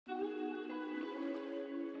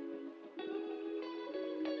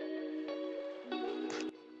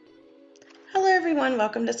everyone,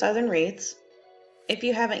 welcome to Southern Wreaths. If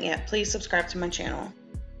you haven't yet, please subscribe to my channel.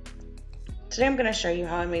 Today I'm going to show you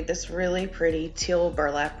how I made this really pretty teal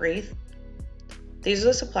burlap wreath. These are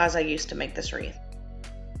the supplies I used to make this wreath.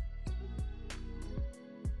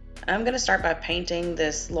 I'm going to start by painting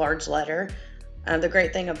this large letter. The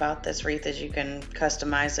great thing about this wreath is you can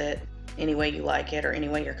customize it any way you like it or any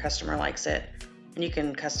way your customer likes it. And you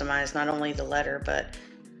can customize not only the letter but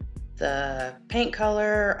the paint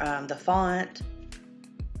color, the font.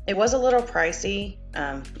 It was a little pricey,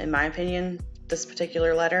 in my opinion, this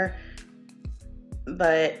particular letter,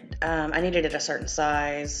 but I needed it a certain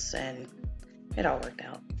size and it all worked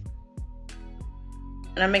out.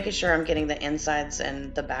 And I'm making sure I'm getting the insides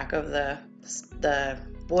and the back of the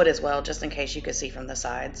wood as well, just in case you could see from the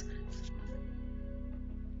sides.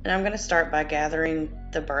 And I'm going to start by gathering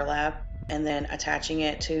the burlap and then attaching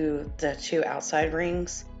it to the two outside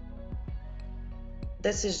rings.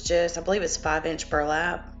 This is just, I believe it's 5-inch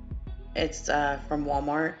burlap. It's from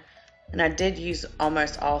Walmart. And I did use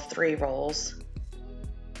almost all 3 rolls.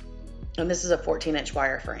 And this is a 14-inch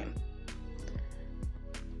wireframe.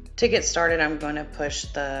 To get started, I'm going to push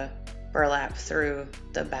the burlap through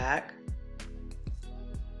the back.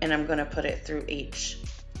 And I'm going to put it through each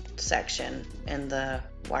section in the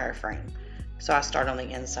wireframe. So I start on the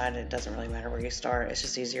inside. It doesn't really matter where you start. It's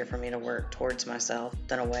just easier for me to work towards myself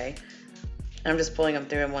than away. I'm just pulling them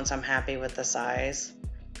through, and once I'm happy with the size,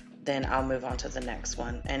 then I'll move on to the next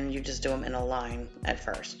one. And you just do them in a line at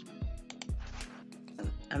first.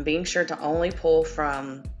 I'm being sure to only pull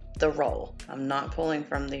from the roll. I'm not pulling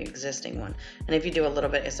from the existing one. And if you do a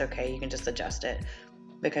little bit, it's okay. You can just adjust it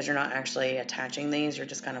because you're not actually attaching these. You're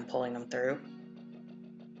just kind of pulling them through.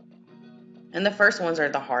 And the first ones are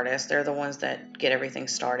the hardest. They're the ones that get everything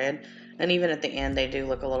started. And even at the end, they do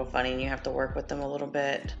look a little funny and you have to work with them a little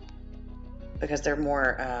bit, because they're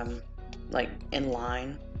more like in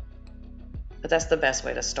line. But that's the best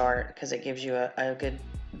way to start because it gives you a good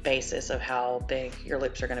basis of how big your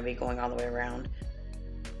loops are going to be going all the way around.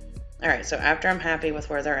 Alright, so after I'm happy with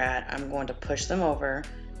where they're at, I'm going to push them over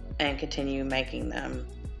and continue making them.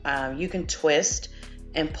 You can twist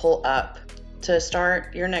and pull up to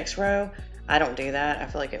start your next row. I don't do that. I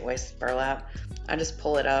feel like it wastes burlap. I just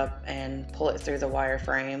pull it up and pull it through the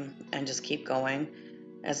wireframe and just keep going.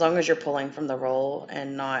 As long as you're pulling from the roll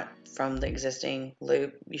and not from the existing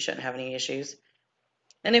loop, you shouldn't have any issues.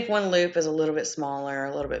 And if one loop is a little bit smaller,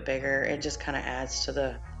 a little bit bigger, it just kind of adds to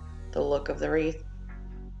the look of the wreath.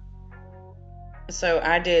 So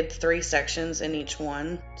I did 3 sections in each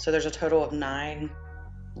one. So there's a total of 9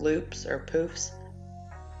 loops or poofs.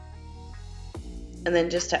 And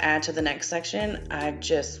then just to add to the next section, I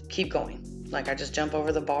just keep going. Like I just jump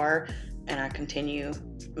over the bar and I continue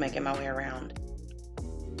making my way around.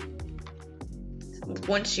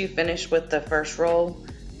 Once you finish with the first roll,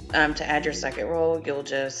 to add your second roll, you'll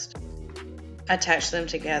just attach them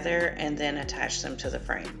together and then attach them to the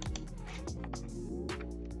frame.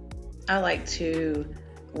 I like to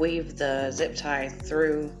weave the zip tie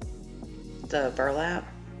through the burlap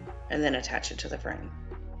and then attach it to the frame.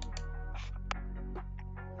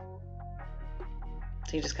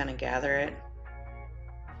 So you just kind of gather it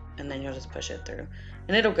and then you'll just push it through.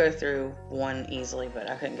 And it'll go through one easily, but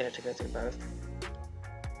I couldn't get it to go through both.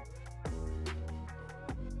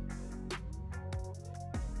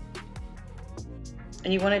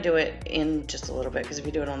 And you want to do it in just a little bit, because if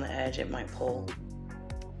you do it on the edge, it might pull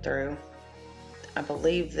through. I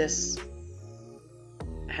believe this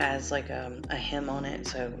has like a hem on it,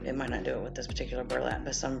 so it might not do it with this particular burlap,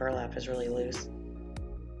 but some burlap is really loose.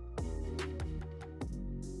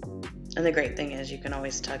 And the great thing is you can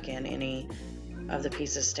always tuck in any of the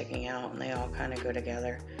pieces sticking out and they all kind of go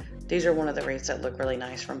together. These are one of the wreaths that look really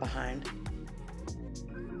nice from behind.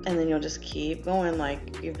 And then you'll just keep going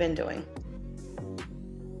like you've been doing.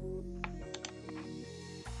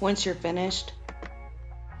 Once you're finished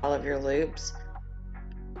all of your loops,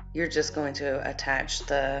 you're just going to attach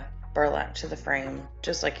the burlap to the frame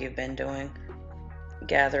just like you've been doing.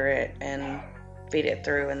 Gather it and feed it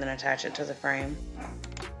through and then attach it to the frame.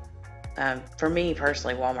 For me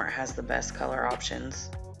personally, Walmart has the best color options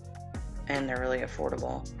and they're really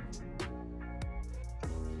affordable.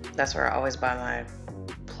 That's where I always buy my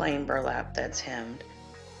plain burlap that's hemmed.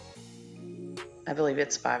 I believe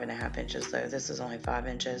it's 5.5 inches though. This is only 5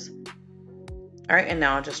 inches. Alright, and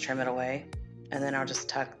now I'll just trim it away and then I'll just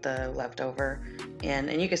tuck the leftover in.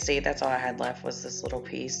 And you can see that's all I had left was this little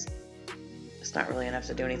piece. It's not really enough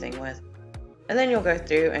to do anything with. And then you'll go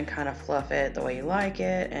through and kind of fluff it the way you like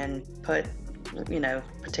it and put, you know,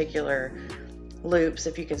 particular loops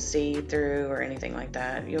if you can see through or anything like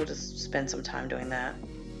that. You'll just spend some time doing that.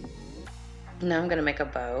 Now I'm going to make a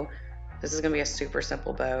bow. This is going to be a super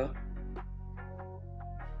simple bow.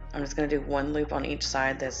 I'm just going to do one loop on each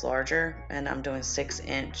side that's larger, and I'm doing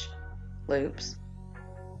 6-inch loops.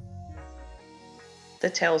 The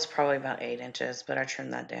tail is probably about 8 inches, but I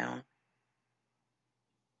trimmed that down.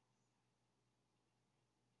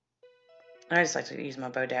 I just like to use my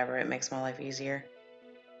bow dabber. It makes my life easier.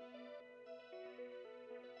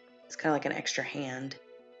 It's kind of like an extra hand.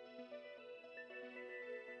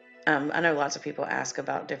 I know lots of people ask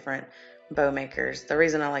about different bow makers. The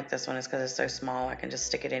reason I like this one is because it's so small. I can just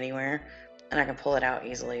stick it anywhere and I can pull it out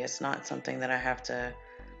easily. It's not something that I have to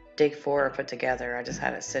dig for or put together. I just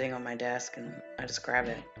have it sitting on my desk and I just grab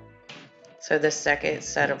it. So this second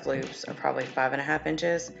set of loops are probably 5.5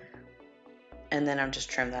 inches, and then I'm just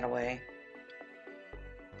trim that away.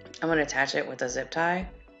 I'm going to attach it with a zip tie,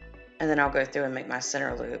 and then I'll go through and make my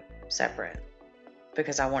center loop separate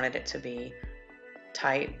because I wanted it to be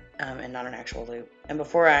tight and not an actual loop. And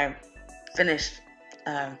before I finish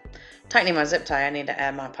tightening my zip tie, I need to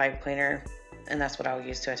add my pipe cleaner, and that's what I'll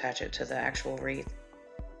use to attach it to the actual wreath.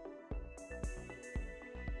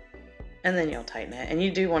 And then you'll tighten it. And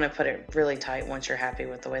you do want to put it really tight once you're happy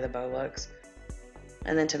with the way the bow looks.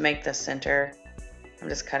 And then to make the center, I'm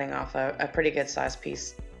just cutting off a pretty good size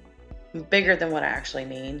piece, bigger than what I actually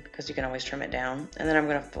need, because you can always trim it down. And then I'm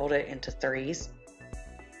going to fold it into 3s.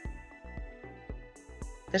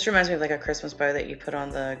 This reminds me of like a Christmas bow that you put on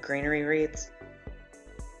the greenery wreaths.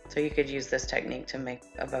 So you could use this technique to make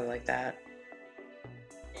a bow like that.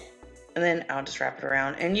 And then I'll just wrap it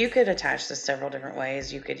around. And you could attach this several different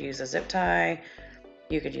ways. You could use a zip tie.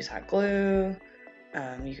 You could use hot glue.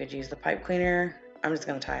 You could use the pipe cleaner. I'm just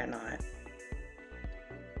going to tie a knot.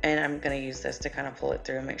 And I'm going to use this to kind of pull it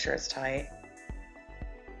through and make sure it's tight.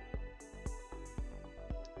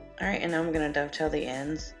 Alright, and now I'm going to dovetail the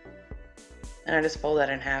ends. And I just fold that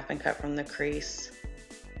in half and cut from the crease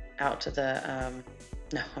out to the,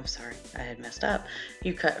 no, I'm sorry, I had messed up.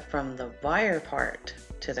 You cut from the wire part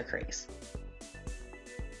to the crease.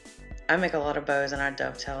 I make a lot of bows and I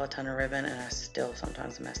dovetail a ton of ribbon, and I still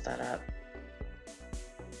sometimes mess that up.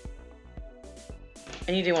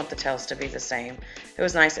 And you do want the tails to be the same. It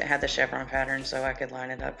was nice it had the chevron pattern so I could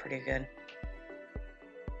line it up pretty good.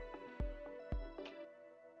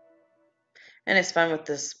 And it's fun with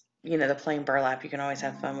this, you know, the plain burlap. You can always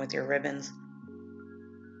have fun with your ribbons.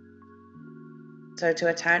 So to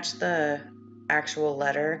attach the actual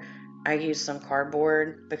letter, I used some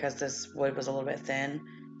cardboard because this wood was a little bit thin,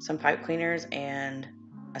 some pipe cleaners, and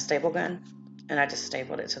a staple gun, and I just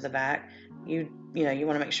stapled it to the back. You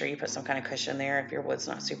want to make sure you put some kind of cushion there if your wood's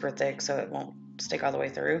not super thick so it won't stick all the way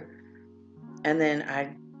through. And then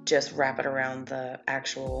I just wrap it around the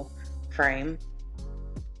actual frame.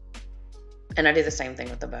 And I do the same thing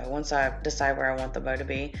with the bow. Once I decide where I want the bow to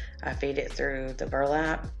be, I feed it through the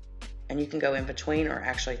burlap, and you can go in between or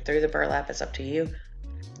actually through the burlap, it's up to you,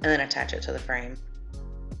 and then attach it to the frame.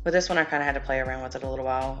 With this one, I kind of had to play around with it a little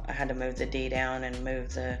while. I had to move the D down and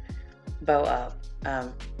move the bow up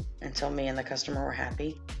until me and the customer were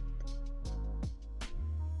happy.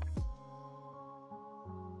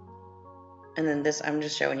 And then this, I'm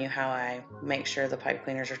just showing you how I make sure the pipe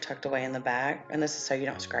cleaners are tucked away in the back, and this is so you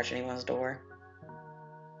don't scratch anyone's door.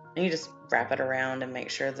 And you just wrap it around and make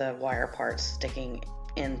sure the wire part's sticking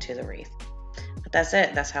into the wreath. But that's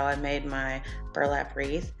it. That's how I made my burlap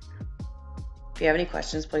wreath. If you have any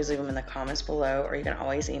questions, please leave them in the comments below, or you can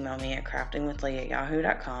always email me at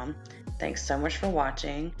craftingwithlee@yahoo.com. Thanks so much for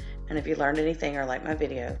watching, and if you learned anything or liked my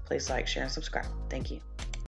video, please like, share, and subscribe. Thank you.